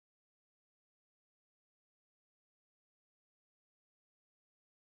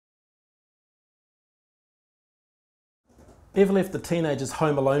Ever left the teenagers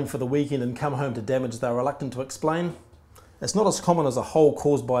home alone for the weekend and come home to damage they're reluctant to explain? It's not as common as a hole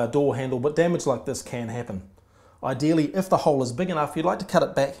caused by a door handle, but damage like this can happen. Ideally, if the hole is big enough, you'd like to cut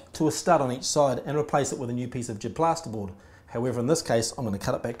it back to a stud on each side and replace it with a new piece of GIB plasterboard. However, in this case, I'm going to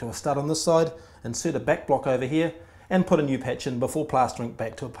cut it back to a stud on this side, insert a back block over here, and put a new patch in before plastering it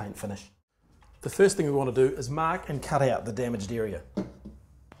back to a paint finish. The first thing we want to do is mark and cut out the damaged area.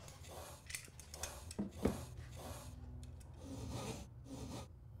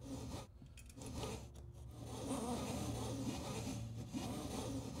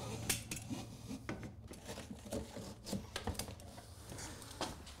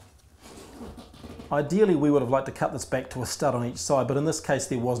 Ideally, we would have liked to cut this back to a stud on each side, but in this case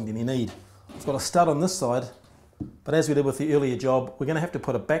there wasn't any need. I've got a stud on this side, but as we did with the earlier job, we're going to have to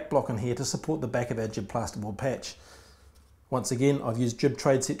put a back block in here to support the back of our GIB plasterboard patch. Once again, I've used GIB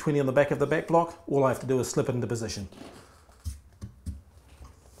Tradeset 20 on the back of the back block. All I have to do is slip it into position.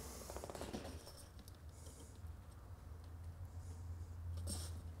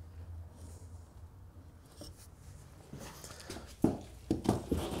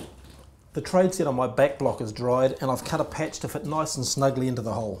 The Tradeset on my back block is dried and I've cut a patch to fit nice and snugly into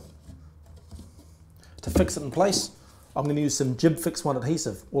the hole. To fix it in place, I'm going to use some GIB Fix 1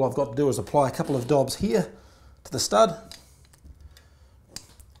 adhesive. All I've got to do is apply a couple of dobs here to the stud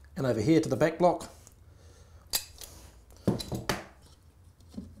and over here to the back block.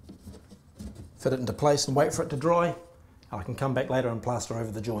 Fit it into place and wait for it to dry, and I can come back later and plaster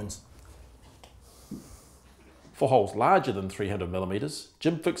over the joins. For holes larger than 300mm,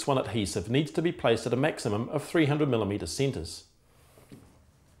 GIB Fix 1 adhesive needs to be placed at a maximum of 300mm centres.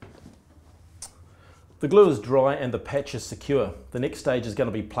 The glue is dry and the patch is secure. The next stage is going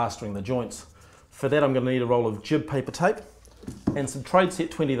to be plastering the joints. For that I'm going to need a roll of GIB paper tape and some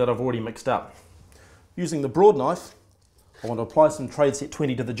Tradeset 20 that I've already mixed up. Using the broad knife, I want to apply some Tradeset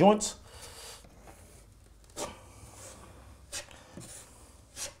 20 to the joints.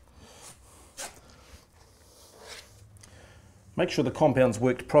 Make sure the compound's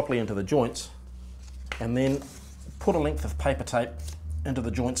worked properly into the joints, and then put a length of paper tape into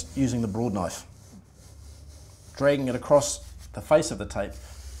the joints using the broad knife, dragging it across the face of the tape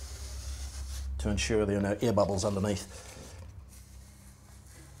to ensure there are no air bubbles underneath.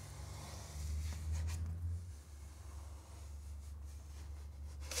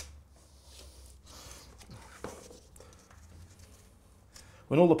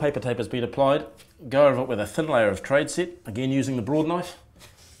 When all the paper tape has been applied, go over it with a thin layer of Tradeset, again using the broad knife,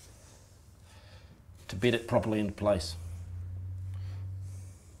 to bed it properly into place.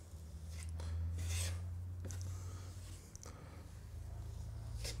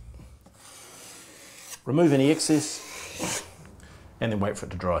 Remove any excess and then wait for it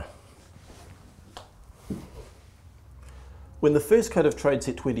to dry. When the first coat of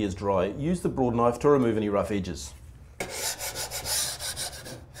Tradeset 20 is dry, use the broad knife to remove any rough edges.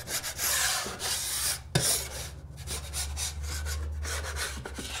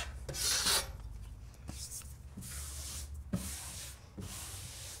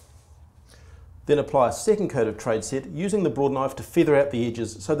 Then apply a second coat of Tradeset using the broad knife to feather out the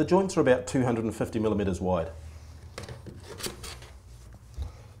edges so the joints are about 250mm wide.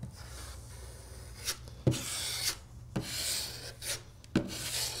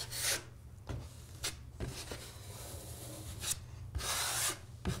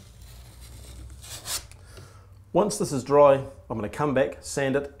 Once this is dry, I'm going to come back,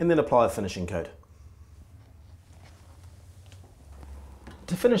 sand it, and then apply a finishing coat.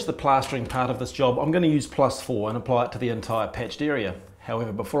 To finish the plastering part of this job, I'm going to use +4 and apply it to the entire patched area.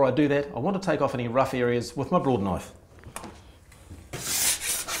 However, before I do that, I want to take off any rough areas with my broad knife.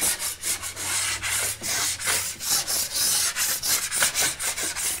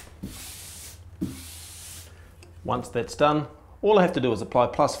 Once that's done, all I have to do is apply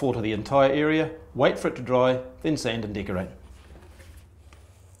 +4 to the entire area, wait for it to dry, then sand and decorate.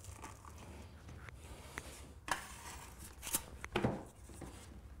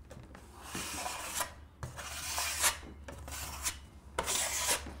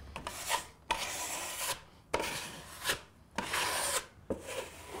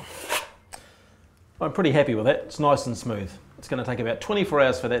 I'm pretty happy with that. It's nice and smooth. It's going to take about 24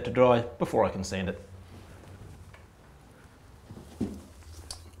 hours for that to dry before I can sand it.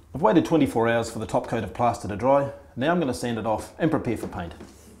 I've waited 24 hours for the top coat of plaster to dry. Now I'm going to sand it off and prepare for paint.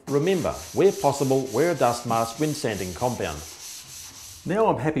 Remember, where possible, wear a dust mask when sanding compound. Now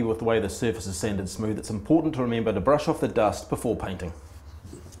I'm happy with the way the surface is sanded smooth. It's important to remember to brush off the dust before painting.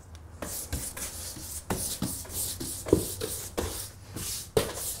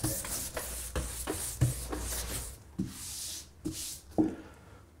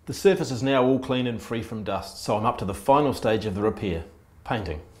 The surface is now all clean and free from dust, so I'm up to the final stage of the repair,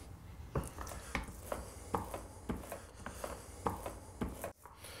 painting.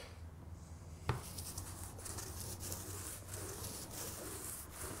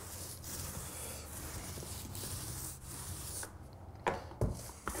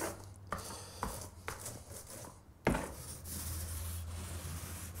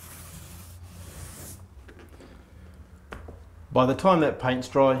 By the time that paint's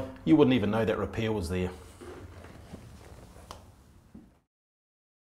dry, you wouldn't even know that repair was there.